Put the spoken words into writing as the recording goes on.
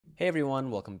Hey everyone,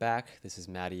 welcome back. This is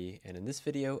Maddie, and in this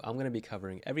video, I'm going to be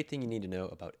covering everything you need to know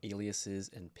about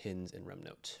aliases and pins in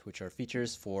RemNote, which are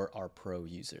features for our pro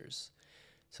users.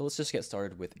 So let's just get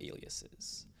started with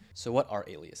aliases. So what are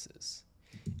aliases?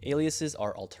 Aliases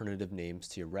are alternative names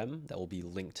to your rem that will be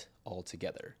linked all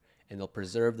together, and they'll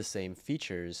preserve the same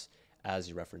features as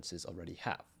your references already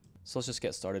have. So let's just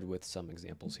get started with some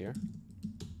examples here.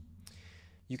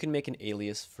 You can make an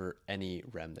alias for any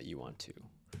rem that you want to.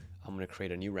 I'm going to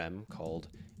create a new rem called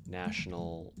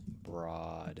National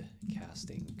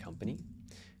Broadcasting Company,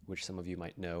 which some of you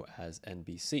might know as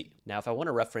NBC. Now, if I want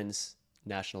to reference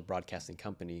National Broadcasting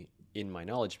Company in my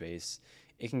knowledge base,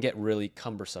 it can get really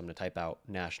cumbersome to type out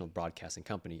National Broadcasting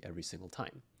Company every single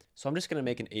time. So I'm just going to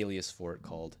make an alias for it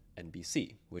called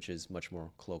NBC, which is much more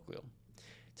colloquial.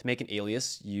 To make an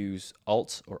alias, use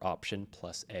Alt or Option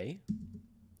plus A.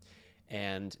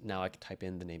 And now I can type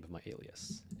in the name of my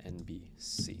alias,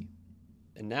 NBC.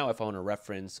 And now if I want to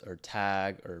reference or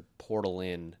tag or portal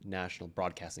in National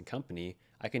Broadcasting Company,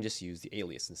 I can just use the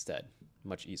alias instead.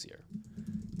 Much easier.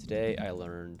 Today I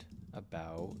learned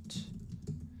about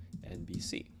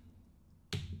NBC.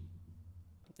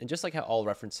 And just like how all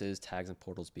references, tags, and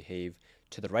portals behave,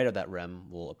 to the right of that rem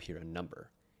will appear a number.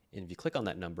 And if you click on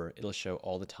that number, it'll show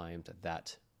all the times that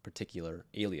that particular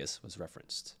alias was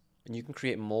referenced. And you can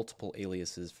create multiple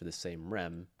aliases for the same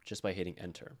rem just by hitting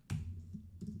enter.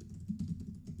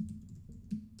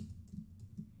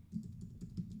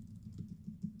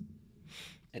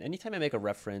 And anytime I make a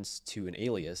reference to an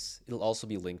alias, it'll also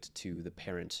be linked to the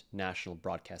parent National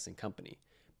Broadcasting Company.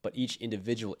 But each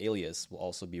individual alias will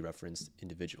also be referenced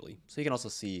individually. So you can also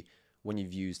see when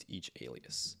you've used each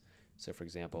alias. So for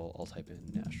example, I'll type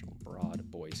in National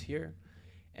Broad Boys here.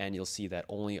 And you'll see that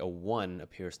only a 1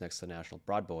 appears next to National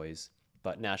Broad Boys,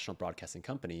 but National Broadcasting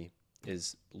Company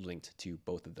is linked to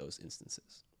both of those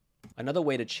instances. Another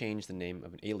way to change the name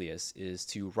of an alias is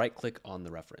to right-click on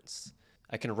the reference.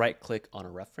 I can right-click on a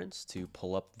reference to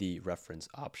pull up the reference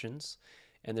options,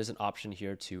 and there's an option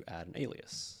here to add an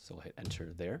alias. So I'll hit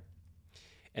enter there.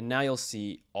 And now you'll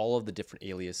see all of the different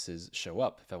aliases show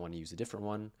up if I want to use a different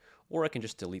one, or I can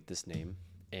just delete this name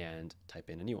and type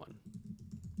in a new one.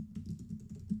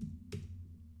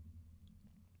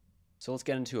 So let's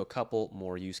get into a couple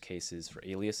more use cases for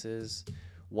aliases.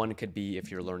 One could be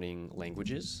if you're learning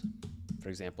languages. For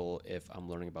example, if I'm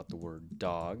learning about the word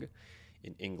dog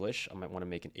in English, I might want to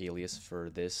make an alias for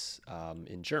this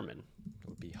in German. It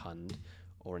would be Hund,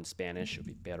 or in Spanish, it would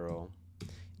be perro.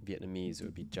 In Vietnamese, it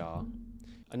would be ja.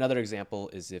 Another example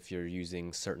is if you're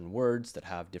using certain words that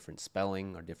have different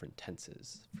spelling or different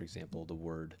tenses. For example, the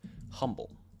word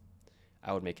humble.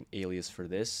 I would make an alias for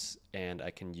this, and I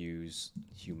can use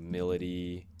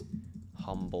humility,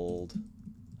 humbled,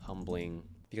 humbling,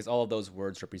 because all of those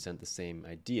words represent the same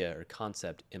idea or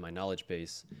concept in my knowledge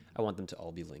base. I want them to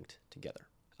all be linked together.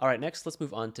 All right, next let's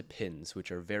move on to pins,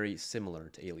 which are very similar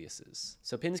to aliases.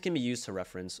 So pins can be used to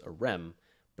reference a rem,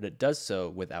 but it does so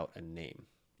without a name.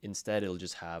 Instead, it'll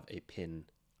just have a pin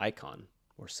icon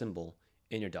or symbol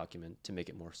in your document to make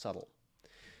it more subtle.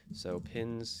 So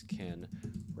pins can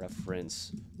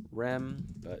reference rem,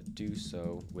 but do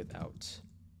so without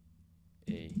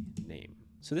a name.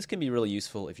 So this can be really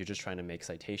useful if you're just trying to make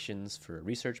citations for a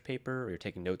research paper, or you're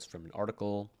taking notes from an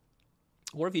article,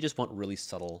 or if you just want really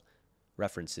subtle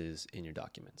references in your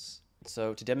documents.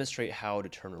 So to demonstrate how to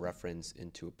turn a reference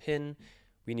into a pin,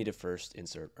 we need to first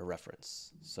insert a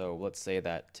reference. So let's say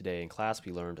that today in class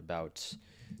we learned about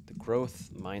the growth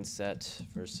mindset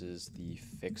versus the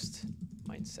fixed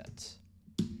mindset.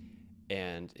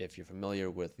 And if you're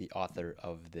familiar with the author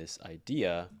of this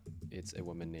idea, it's a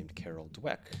woman named Carol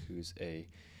Dweck, who's a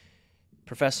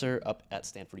professor up at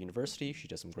Stanford University. She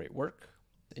does some great work.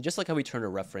 And just like how we turn a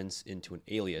reference into an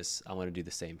alias, I'm going to do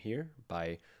the same here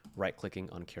by right-clicking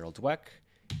on Carol Dweck,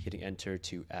 hitting enter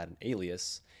to add an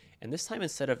alias. And this time,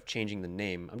 instead of changing the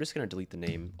name, I'm just going to delete the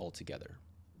name altogether.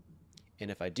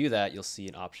 And if I do that, you'll see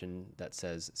an option that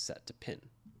says set to pin.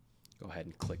 Go ahead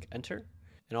and click enter.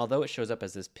 And although it shows up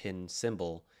as this pin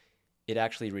symbol, it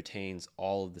actually retains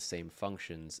all of the same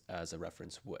functions as a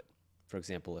reference would. For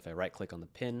example, if I right-click on the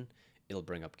pin, it'll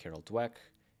bring up Carol Dweck.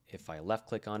 If I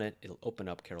left-click on it, it'll open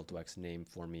up Carol Dweck's name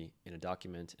for me in a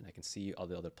document, and I can see all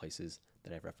the other places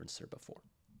that I've referenced her before.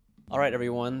 All right,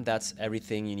 everyone, that's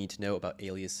everything you need to know about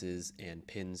aliases and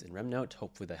pins in RemNote.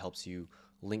 Hopefully that helps you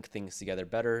link things together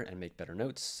better and make better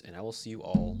notes, and I will see you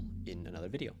all in another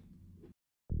video.